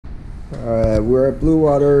We're at Blue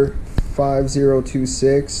Water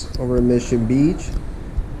 5026 over in Mission Beach.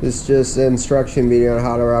 This is just an instruction video on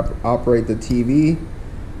how to operate the TV.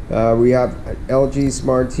 We have an LG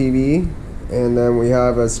Smart TV, and then we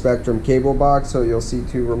have a Spectrum cable box, so you'll see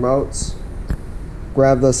two remotes.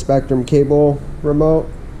 Grab the Spectrum cable remote,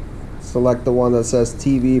 select the one that says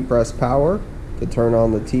TV, press power to turn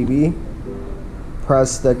on the TV.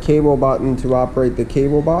 Press the cable button to operate the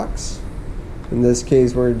cable box. In this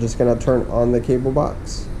case, we're just going to turn on the cable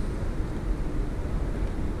box.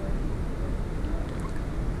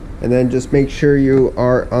 And then just make sure you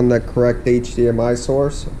are on the correct HDMI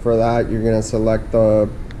source. For that, you're going to select the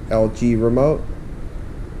LG remote.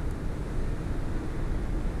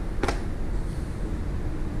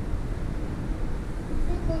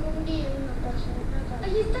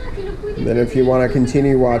 And then if you want to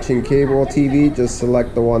continue watching cable TV, just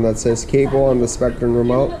select the one that says cable on the Spectrum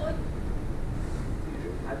remote.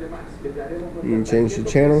 You can change the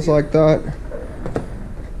channels like that.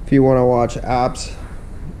 If you want to watch apps,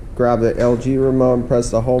 grab the LG remote and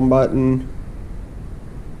press the home button.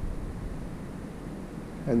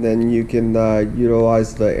 And then you can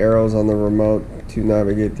utilize the arrows on the remote to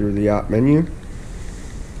navigate through the app menu.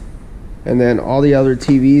 And then all the other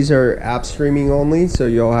TVs are app streaming only, so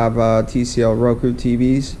you'll have TCL Roku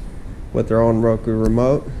TVs with their own Roku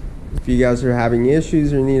remote. If you guys are having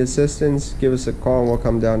issues or need assistance, give us a call and we'll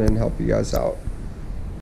come down and help you guys out.